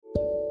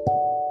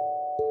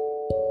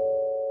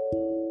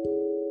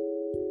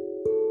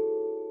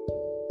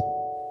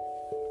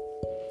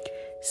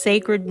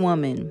Sacred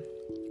Woman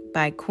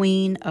by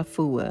Queen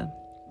Afua.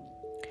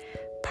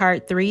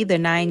 Part 3, The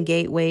 9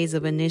 Gateways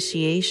of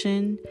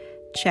Initiation,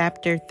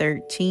 Chapter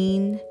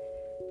 13,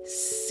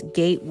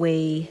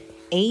 Gateway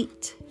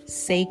 8,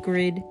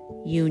 Sacred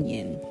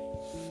Union.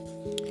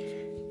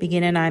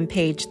 Beginning on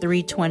page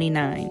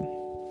 329.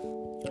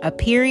 A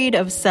period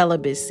of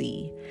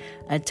celibacy,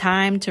 a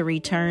time to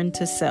return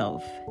to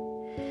self.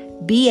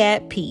 Be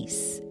at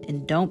peace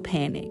and don't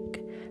panic.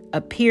 A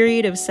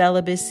period of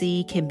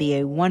celibacy can be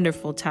a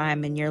wonderful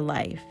time in your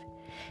life.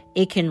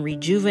 It can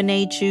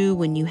rejuvenate you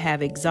when you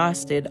have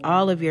exhausted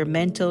all of your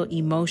mental,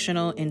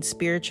 emotional, and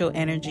spiritual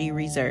energy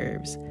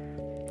reserves.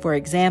 For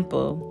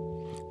example,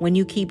 when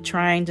you keep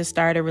trying to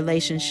start a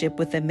relationship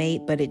with a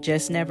mate, but it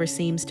just never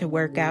seems to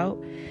work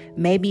out,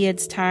 maybe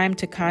it's time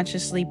to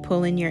consciously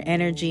pull in your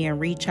energy and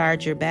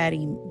recharge your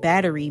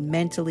battery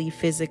mentally,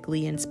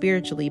 physically, and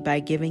spiritually by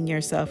giving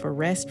yourself a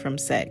rest from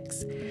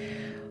sex.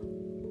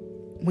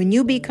 When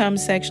you become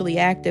sexually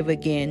active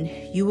again,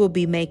 you will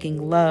be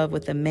making love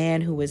with a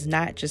man who is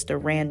not just a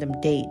random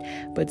date,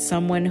 but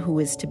someone who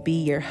is to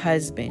be your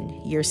husband,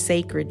 your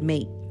sacred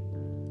mate.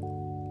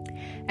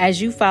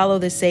 As you follow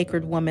the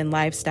sacred woman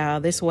lifestyle,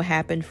 this will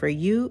happen for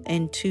you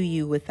and to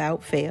you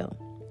without fail.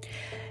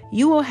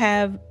 You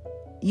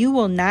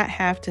will not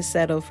have to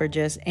settle for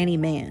just any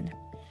man.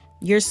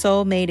 Your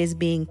soulmate is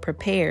being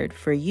prepared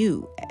for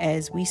you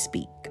as we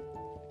speak.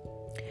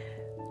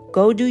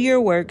 Go do your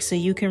work so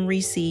you can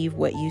receive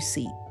what you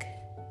seek.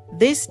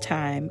 This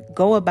time,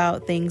 go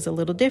about things a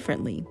little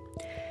differently.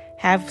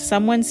 Have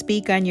someone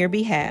speak on your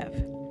behalf.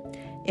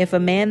 If a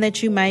man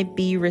that you might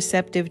be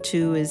receptive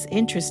to is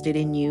interested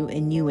in you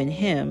and you in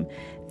him,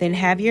 then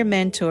have your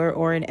mentor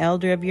or an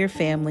elder of your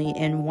family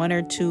and 1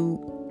 or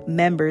 2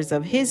 members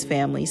of his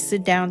family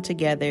sit down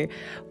together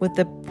with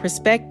the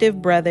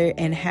prospective brother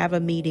and have a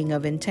meeting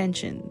of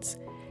intentions.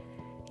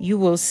 You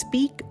will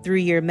speak through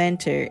your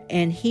mentor,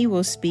 and he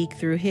will speak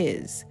through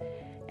his.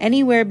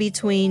 Anywhere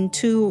between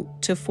 2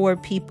 to 4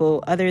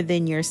 people other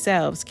than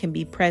yourselves can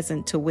be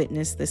present to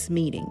witness this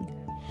meeting.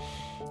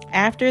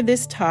 After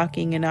this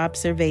talking and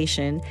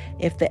observation,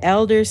 if the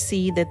elders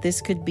see that this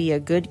could be a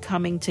good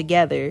coming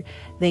together,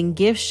 then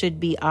gifts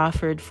should be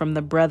offered from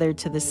the brother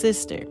to the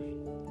sister.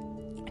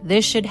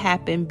 This should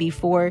happen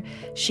before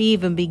he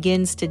even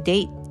begins to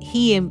date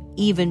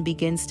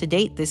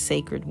this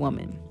sacred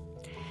woman.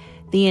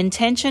 The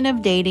intention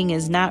of dating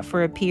is not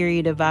for a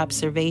period of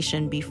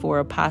observation before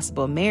a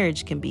possible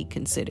marriage can be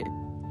considered.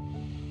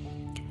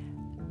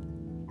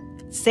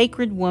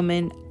 Sacred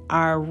women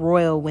are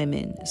royal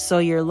women, so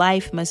your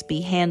life must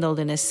be handled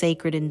in a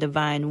sacred and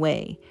divine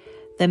way.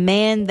 The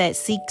man that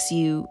seeks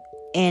you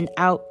and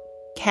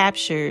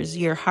captures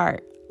your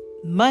heart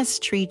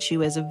must treat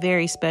you as a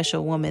very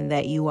special woman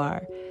that you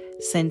are,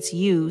 since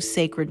you,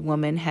 sacred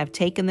woman, have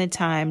taken the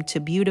time to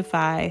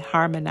beautify,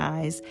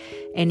 harmonize,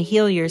 and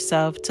heal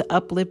yourself to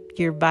uplift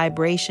your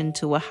vibration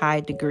to a high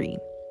degree.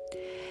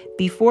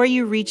 Before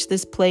you reach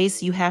this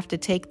place, you have to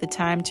take the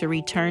time to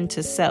return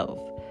to self.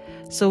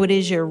 So it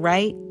is your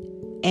right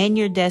and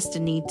your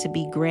destiny to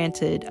be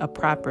granted a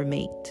proper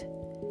mate.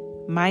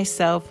 My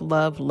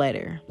self-love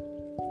letter.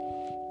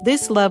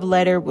 This love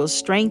letter will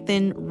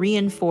strengthen,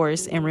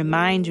 reinforce, and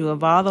remind you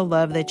of all the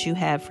love that you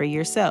have for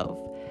yourself.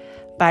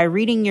 By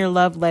reading your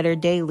love letter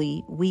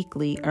daily,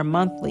 weekly, or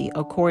monthly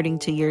according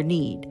to your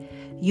need,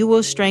 you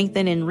will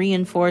strengthen and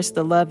reinforce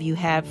the love you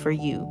have for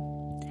you.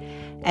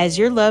 As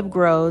your love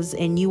grows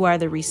and you are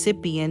the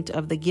recipient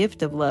of the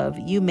gift of love,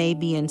 you may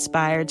be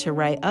inspired to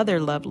write other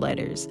love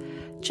letters.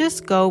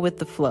 Just go with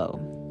the flow.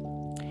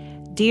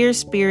 Dear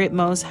Spirit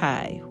Most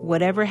High,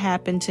 whatever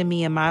happened to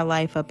me in my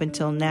life up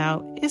until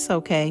now, it's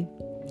okay.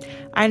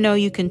 I know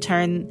you can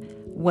turn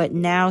what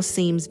now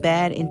seems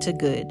bad into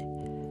good.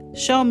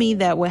 Show me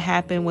that what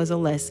happened was a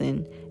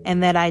lesson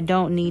and that I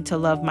don't need to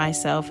love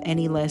myself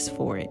any less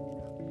for it.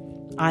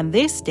 On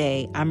this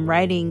day, I'm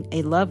writing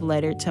a love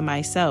letter to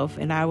myself,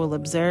 and I will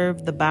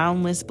observe the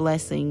boundless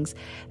blessings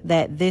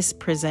that this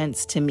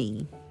presents to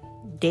me.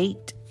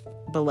 Date,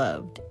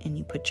 beloved, and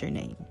you put your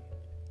name.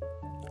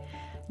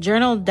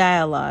 Journal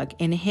dialogue.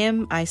 In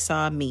him, I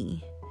saw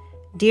me.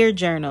 Dear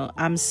journal,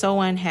 I'm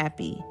so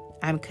unhappy.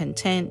 I'm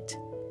content.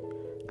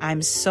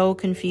 I'm so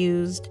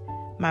confused.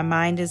 My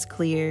mind is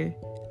clear.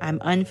 I'm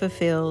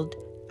unfulfilled.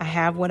 I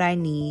have what I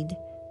need.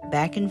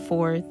 Back and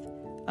forth,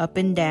 up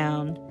and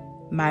down.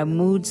 My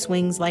mood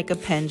swings like a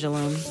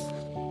pendulum.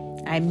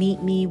 I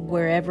meet me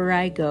wherever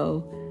I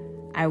go.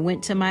 I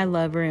went to my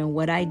lover, and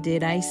what I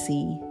did I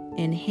see.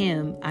 In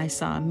him I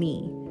saw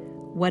me.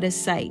 What a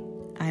sight.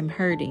 I'm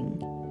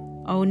hurting.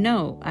 Oh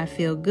no, I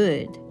feel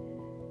good.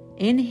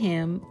 In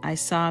him I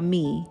saw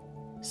me.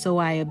 So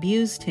I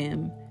abused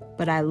him,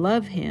 but I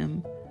love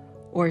him.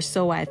 Or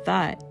so I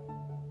thought.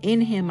 In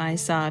him I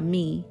saw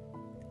me.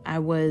 I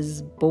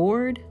was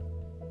bored,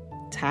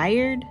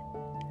 tired,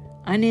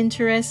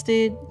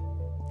 uninterested,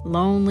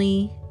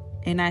 lonely,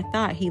 and I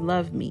thought he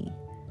loved me.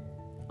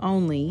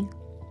 Only,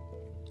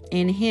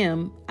 in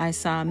him I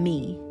saw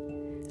me.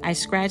 I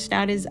scratched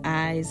out his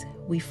eyes.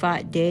 We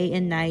fought day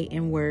and night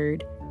in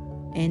word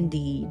and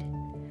deed.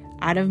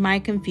 Out of my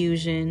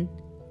confusion,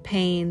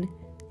 pain,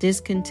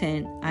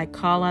 discontent, I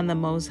call on the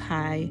Most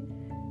High,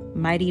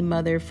 mighty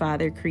Mother,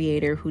 Father,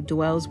 Creator who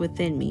dwells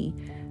within me.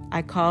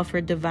 I call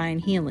for divine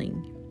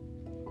healing.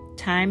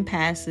 Time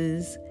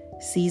passes,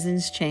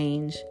 seasons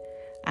change.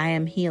 I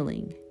am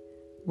healing.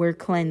 We're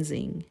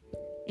cleansing.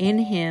 In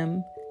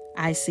Him,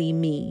 I see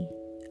me.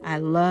 I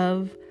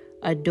love,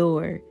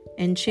 adore,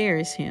 and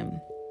cherish Him.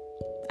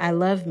 I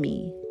love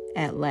me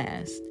at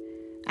last.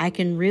 I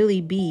can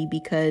really be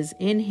because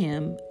in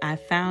Him I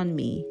found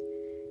me.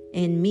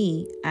 In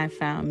me I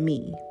found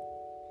me.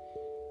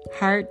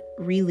 Heart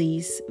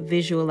release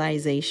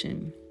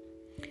visualization.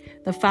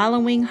 The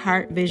following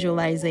heart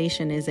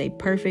visualization is a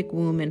perfect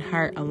womb and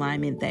heart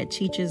alignment that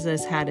teaches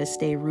us how to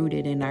stay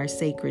rooted in our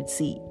sacred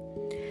seat.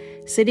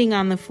 Sitting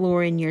on the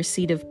floor in your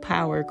seat of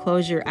power,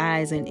 close your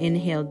eyes and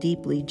inhale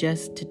deeply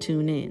just to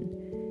tune in.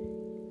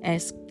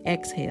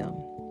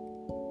 Exhale.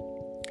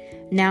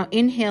 Now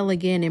inhale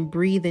again and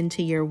breathe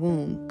into your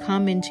womb.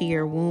 Come into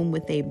your womb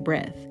with a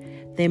breath.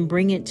 Then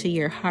bring it to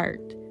your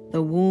heart,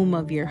 the womb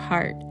of your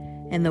heart,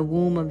 and the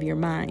womb of your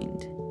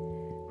mind.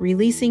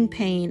 Releasing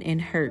pain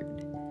and hurt.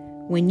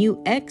 When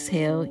you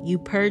exhale, you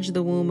purge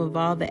the womb of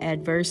all the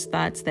adverse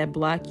thoughts that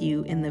block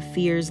you and the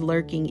fears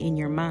lurking in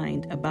your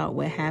mind about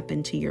what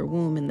happened to your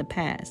womb in the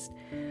past.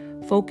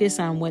 Focus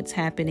on what's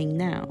happening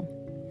now.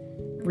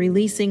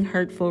 Releasing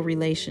hurtful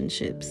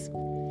relationships.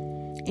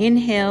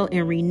 Inhale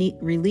and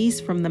release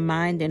from the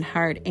mind and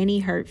heart any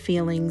hurt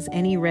feelings,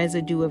 any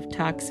residue of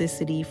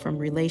toxicity from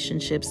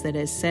relationships that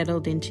has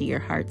settled into your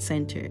heart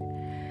center.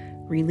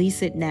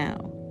 Release it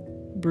now.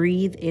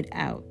 Breathe it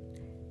out.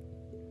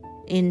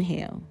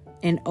 Inhale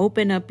and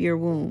open up your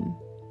womb.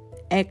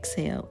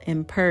 Exhale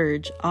and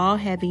purge all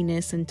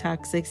heaviness and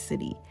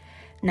toxicity.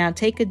 Now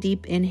take a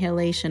deep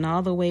inhalation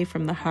all the way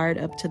from the heart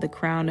up to the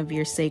crown of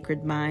your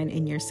sacred mind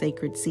in your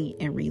sacred seat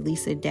and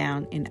release it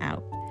down and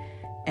out.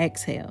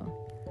 Exhale.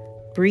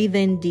 Breathe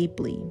in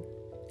deeply.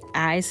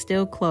 Eyes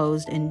still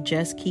closed and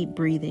just keep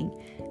breathing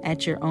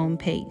at your own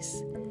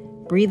pace.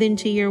 Breathe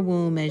into your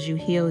womb as you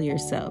heal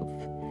yourself.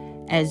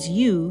 As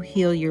you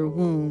heal your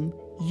womb,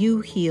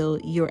 you heal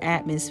your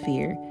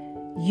atmosphere.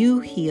 You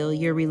heal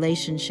your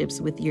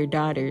relationships with your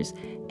daughters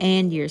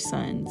and your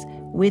sons,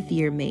 with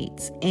your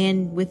mates,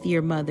 and with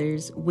your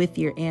mothers, with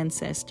your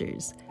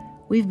ancestors.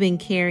 We've been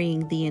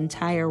carrying the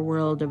entire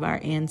world of our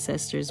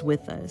ancestors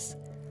with us.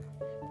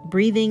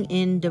 Breathing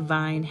in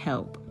divine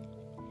help.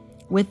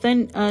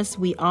 Within us,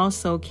 we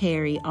also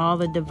carry all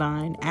the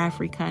divine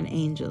African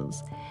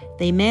angels.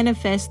 They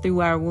manifest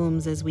through our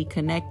wombs as we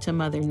connect to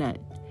Mother Nut.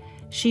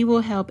 She will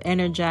help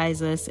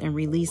energize us and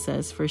release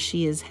us, for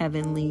she is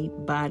heavenly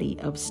body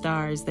of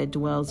stars that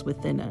dwells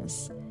within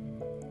us.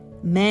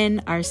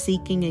 Men are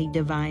seeking a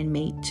divine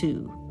mate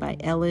too, by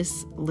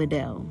Ellis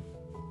Liddell.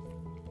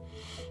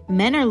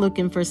 Men are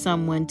looking for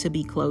someone to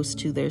be close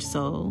to their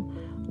soul,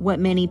 what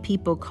many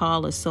people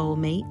call a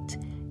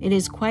soulmate. It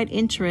is quite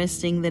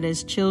interesting that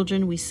as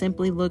children we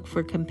simply look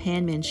for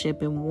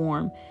companionship and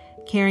warm,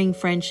 caring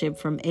friendship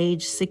from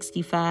age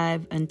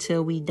 65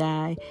 until we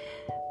die.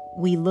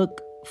 We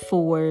look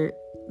for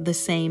the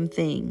same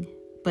thing.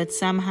 But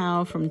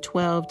somehow from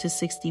 12 to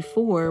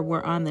 64,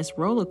 we're on this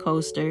roller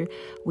coaster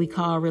we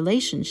call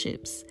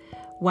relationships.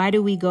 Why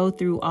do we go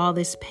through all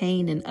this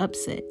pain and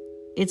upset?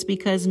 It's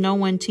because no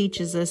one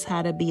teaches us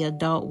how to be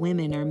adult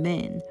women or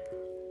men.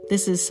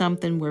 This is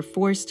something we're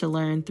forced to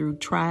learn through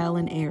trial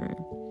and error.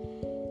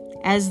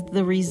 As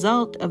the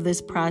result of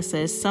this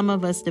process, some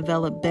of us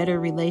develop better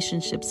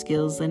relationship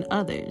skills than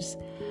others.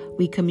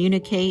 We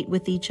communicate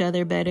with each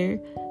other better.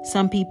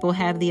 Some people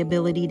have the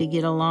ability to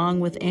get along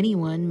with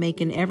anyone,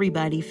 making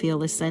everybody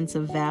feel a sense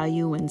of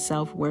value and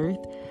self-worth,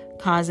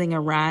 causing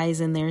a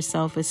rise in their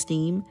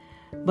self-esteem.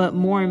 But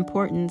more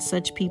important,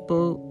 such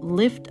people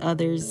lift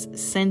others'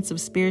 sense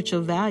of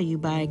spiritual value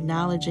by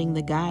acknowledging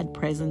the God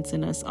presence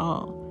in us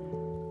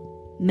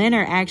all. Men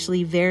are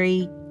actually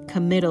very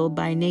committal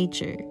by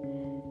nature.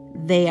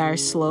 They are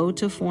slow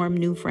to form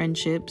new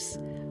friendships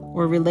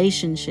or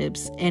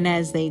relationships, and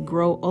as they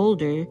grow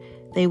older,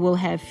 they will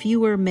have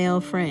fewer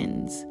male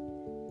friends.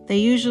 They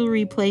usually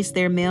replace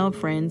their male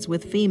friends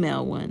with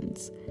female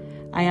ones.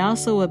 I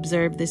also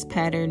observe this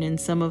pattern in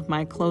some of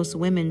my close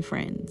women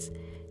friends.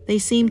 They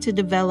seem to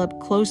develop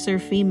closer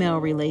female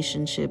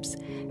relationships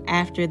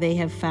after they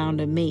have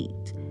found a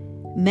mate.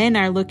 Men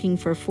are looking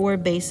for 4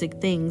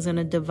 basic things in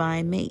a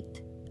divine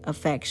mate: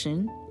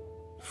 affection,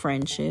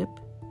 friendship,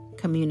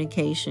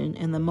 communication,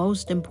 and the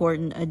most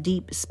important, a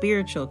deep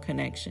spiritual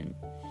connection.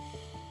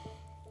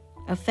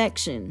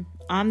 Affection.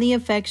 On the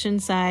affection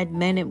side,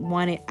 men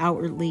want it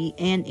outwardly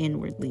and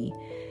inwardly.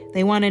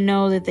 They want to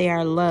know that they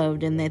are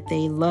loved and that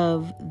they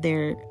love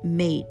their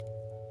mate,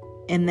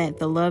 and that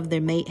the love their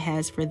mate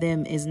has for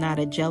them is not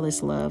a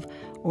jealous love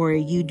or a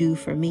you do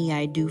for me,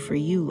 I do for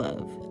you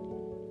love.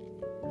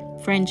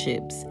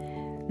 Friendships.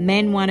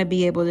 Men want to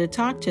be able to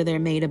talk to their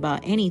mate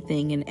about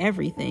anything and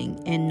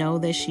everything and know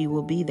that she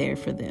will be there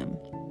for them.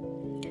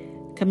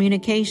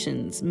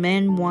 Communications.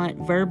 Men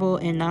want verbal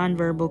and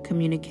nonverbal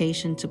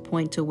communication to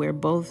point to where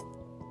both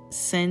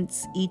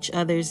sense each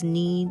other's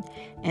need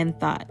and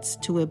thoughts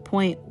to a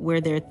point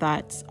where their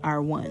thoughts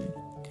are one.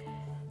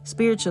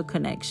 Spiritual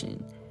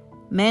connection.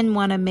 Men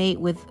want a mate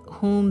with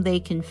whom they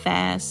can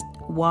fast,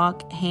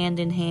 walk hand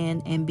in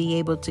hand, and be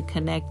able to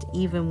connect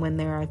even when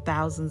there are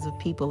thousands of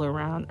people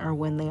around or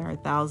when they are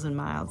 1,000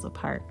 miles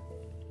apart.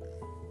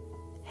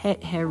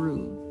 Het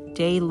Heru,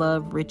 day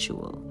love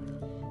ritual.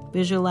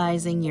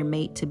 Visualizing your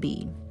mate to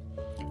be.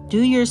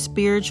 Do your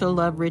spiritual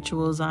love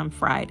rituals on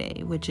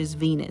Friday, which is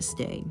Venus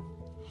Day.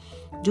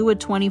 Do a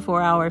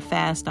 24-hour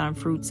fast on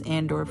fruits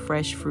and or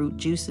fresh fruit,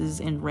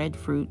 juices and red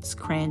fruits,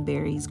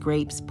 cranberries,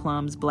 grapes,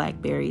 plums,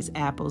 blackberries,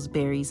 apples,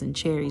 berries, and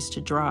cherries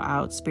to draw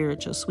out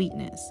spiritual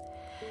sweetness.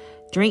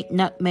 Drink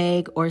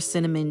nutmeg or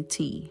cinnamon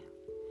tea.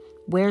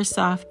 Wear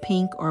soft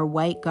pink or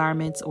white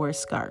garments or a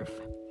scarf.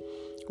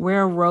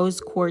 Wear a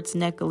rose quartz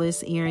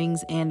necklace,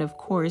 earrings, and of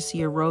course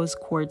your rose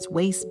quartz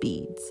waist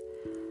beads.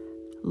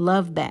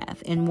 Love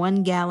bath. In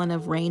 1 gallon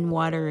of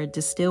rainwater or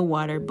distilled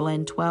water,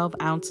 blend 12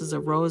 ounces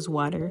of rose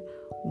water,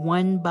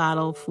 1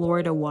 bottle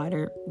Florida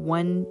water,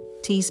 1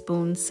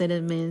 teaspoon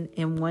cinnamon,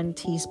 and 1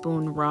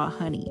 teaspoon raw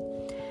honey.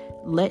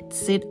 Let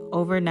sit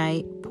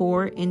overnight.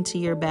 Pour into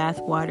your bath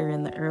water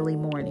in the early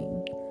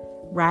morning.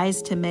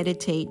 Rise to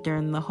meditate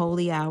during the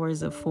holy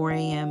hours of 4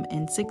 a.m.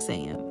 and 6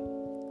 a.m.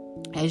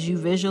 As you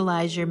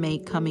visualize your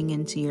mate coming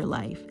into your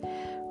life,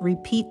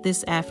 repeat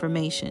this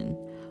affirmation.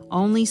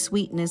 Only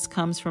sweetness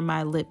comes from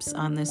my lips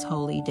on this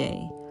holy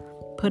day.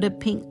 Put a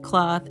pink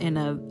cloth in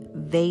a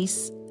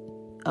vase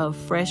of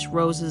fresh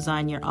roses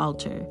on your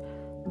altar.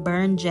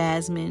 Burn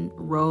jasmine,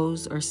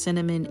 rose, or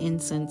cinnamon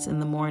incense in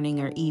the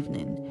morning or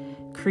evening.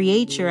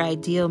 Create your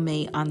ideal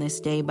mate on this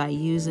day by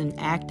using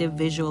active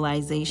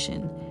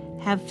visualization.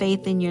 Have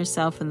faith in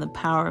yourself and the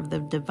power of the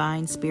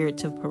divine spirit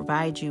to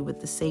provide you with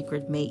the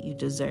sacred mate you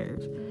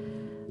deserve.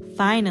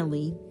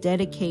 Finally,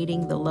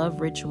 dedicating the love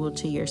ritual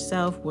to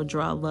yourself will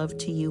draw love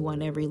to you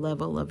on every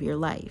level of your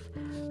life.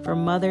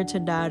 From mother to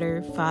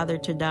daughter, father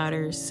to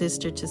daughter,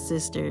 sister to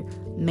sister,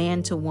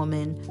 man to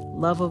woman,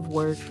 love of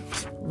work,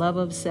 love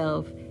of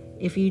self.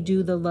 If you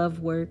do the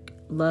love work,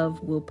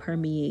 love will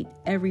permeate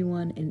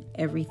everyone and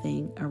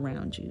everything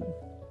around you.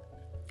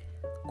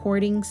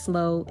 Courting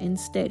slow and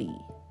steady.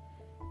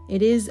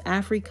 It is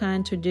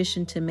African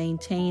tradition to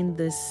maintain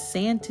the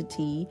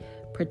sanctity,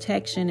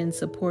 protection, and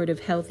support of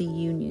healthy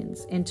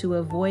unions, and to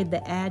avoid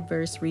the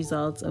adverse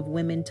results of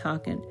women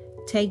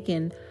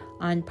taken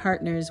on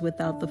partners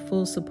without the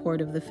full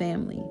support of the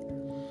family.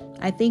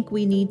 I think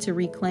we need to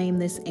reclaim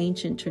this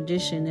ancient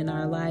tradition in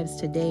our lives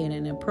today in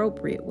an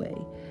appropriate way.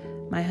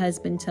 My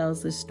husband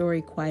tells this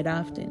story quite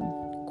often.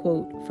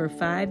 Quote, for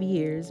 5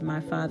 years,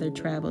 my father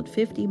traveled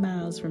 50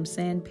 miles from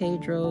San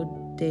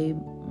Pedro de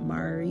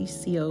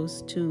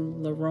Mauricios to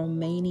La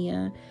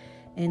Romania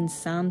and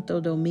Santo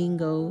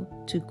Domingo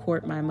to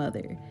court my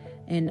mother.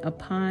 And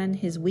upon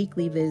his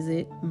weekly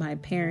visit, my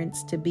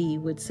parents-to-be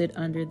would sit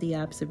under the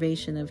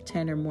observation of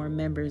 10 or more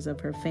members of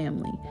her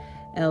family,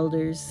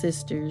 elders,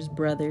 sisters,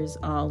 brothers,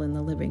 all in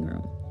the living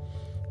room.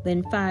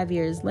 Then 5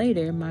 years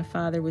later, my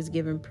father was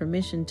given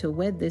permission to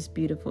wed this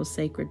beautiful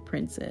sacred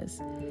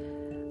princess,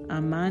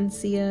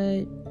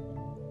 Amancia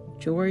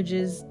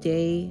Georges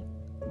de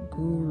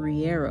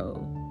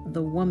Guerrero,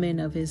 the woman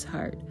of his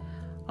heart.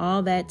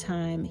 All that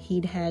time,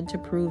 he'd had to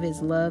prove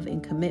his love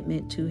and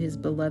commitment to his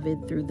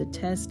beloved through the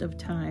test of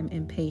time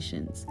and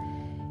patience.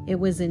 It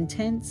was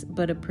intense,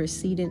 but a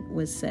precedent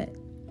was set.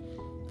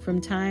 From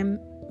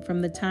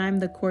the time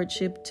the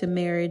courtship to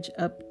marriage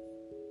up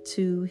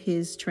to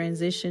his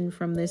transition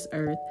from this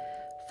earth,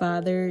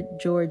 Father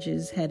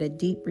Georges had a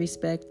deep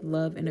respect,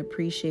 love, and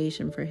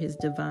appreciation for his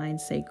divine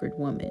sacred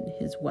woman,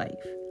 his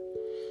wife.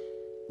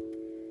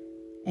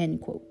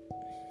 End quote.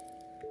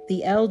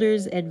 The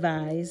elders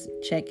advised,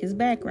 check his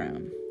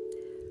background.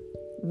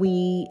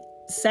 We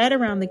sat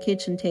around the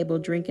kitchen table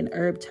drinking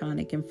herb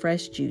tonic and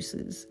fresh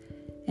juices.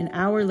 An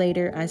hour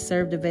later, I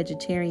served a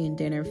vegetarian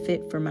dinner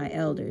fit for my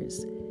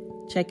elders.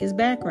 Check his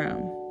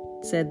background,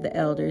 said the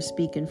elders,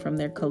 speaking from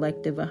their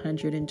collective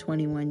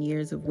 121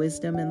 years of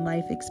wisdom and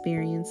life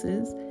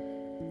experiences.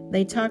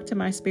 They talked to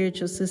my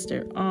spiritual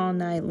sister all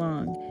night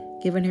long,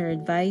 giving her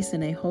advice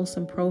in a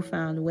wholesome,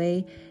 profound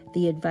way,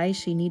 the advice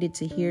she needed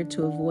to hear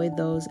to avoid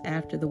those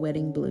after the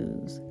wedding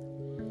blues.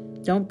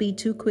 Don't be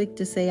too quick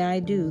to say I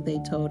do, they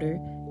told her.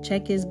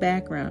 Check his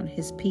background,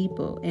 his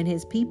people, and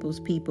his people's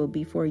people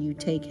before you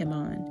take him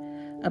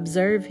on.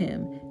 Observe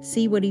him.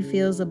 See what he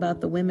feels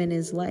about the women in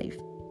his life,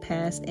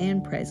 past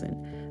and present.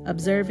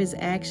 Observe his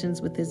actions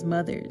with his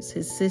mothers,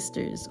 his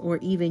sisters, or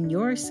even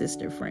your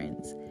sister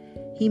friends.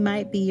 He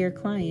might be your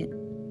client,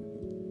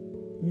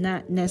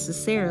 not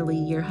necessarily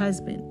your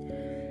husband,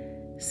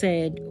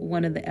 said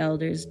one of the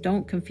elders.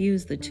 Don't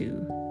confuse the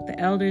two. The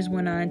elders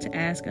went on to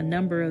ask a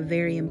number of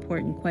very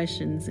important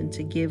questions, and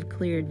to give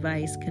clear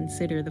advice,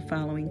 consider the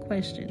following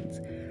questions.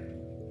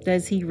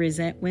 Does he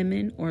resent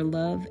women or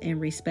love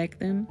and respect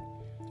them?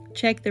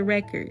 Check the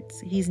records.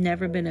 He's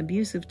never been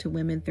abusive to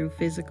women through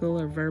physical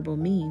or verbal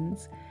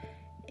means.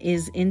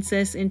 Is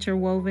incest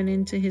interwoven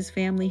into his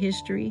family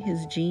history,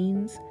 his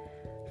genes?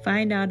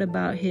 Find out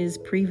about his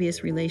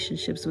previous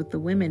relationships with the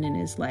women in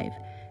his life,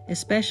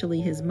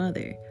 especially his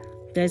mother.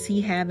 Does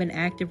he have an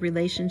active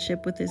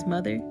relationship with his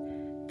mother?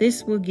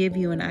 This will give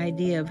you an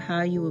idea of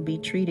how you will be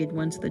treated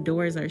once the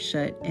doors are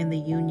shut and the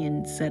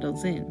union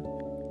settles in.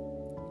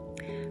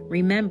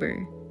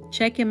 Remember,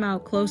 check him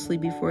out closely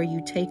before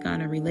you take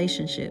on a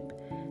relationship.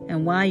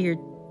 And while you're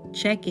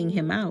checking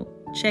him out,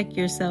 check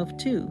yourself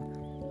too.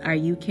 Are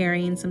you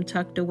carrying some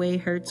tucked away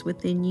hurts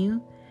within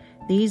you?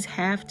 These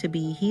have to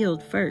be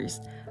healed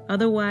first.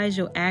 Otherwise,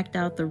 you'll act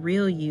out the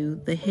real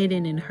you, the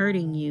hidden and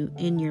hurting you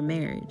in your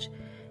marriage.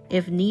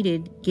 If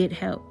needed, get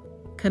help.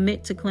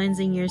 Commit to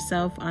cleansing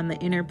yourself on the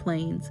inner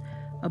planes.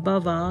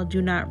 Above all,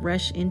 do not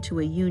rush into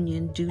a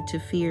union due to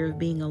fear of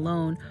being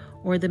alone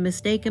or the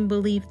mistaken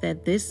belief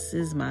that this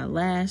is my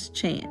last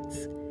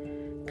chance.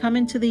 Come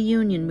into the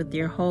union with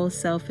your whole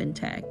self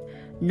intact,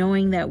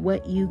 knowing that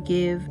what you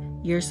give,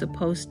 you're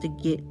supposed to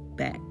get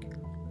back.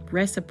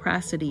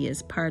 Reciprocity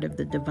is part of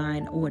the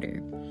divine order.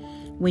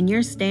 When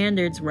your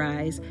standards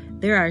rise,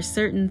 there are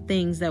certain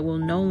things that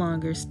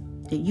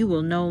you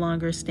will no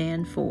longer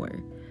stand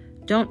for.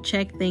 Don't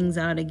check things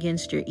out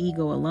against your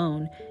ego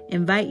alone.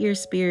 Invite your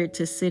spirit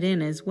to sit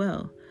in as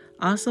well.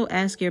 Also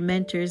ask your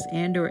mentors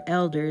and or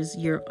elders,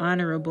 your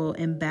honorable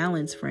and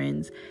balanced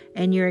friends,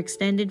 and your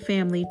extended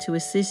family to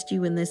assist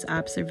you in this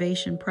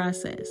observation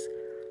process.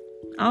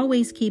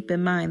 Always keep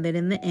in mind that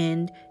in the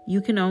end,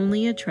 you can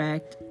only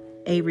attract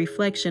a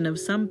reflection of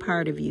some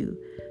part of you.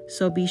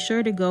 So be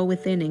sure to go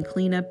within and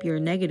clean up your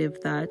negative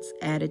thoughts,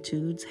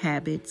 attitudes,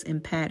 habits,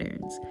 and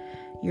patterns.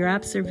 Your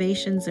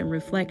observations and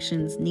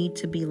reflections need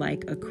to be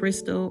like a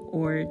crystal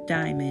or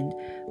diamond,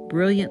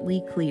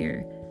 brilliantly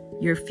clear.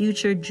 Your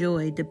future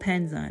joy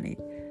depends on it.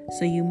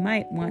 So you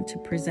might want to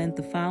present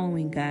the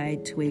following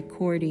guide to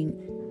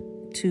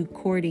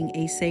courting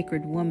a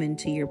sacred woman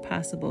to your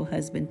possible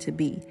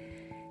husband-to-be.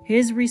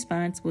 His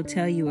response will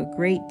tell you a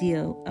great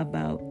deal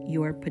about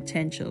your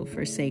potential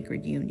for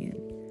sacred union.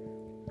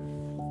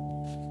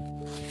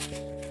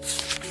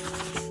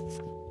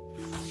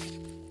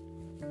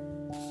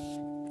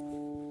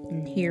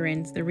 And here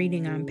ends the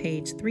reading on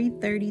page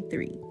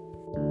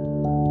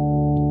 333.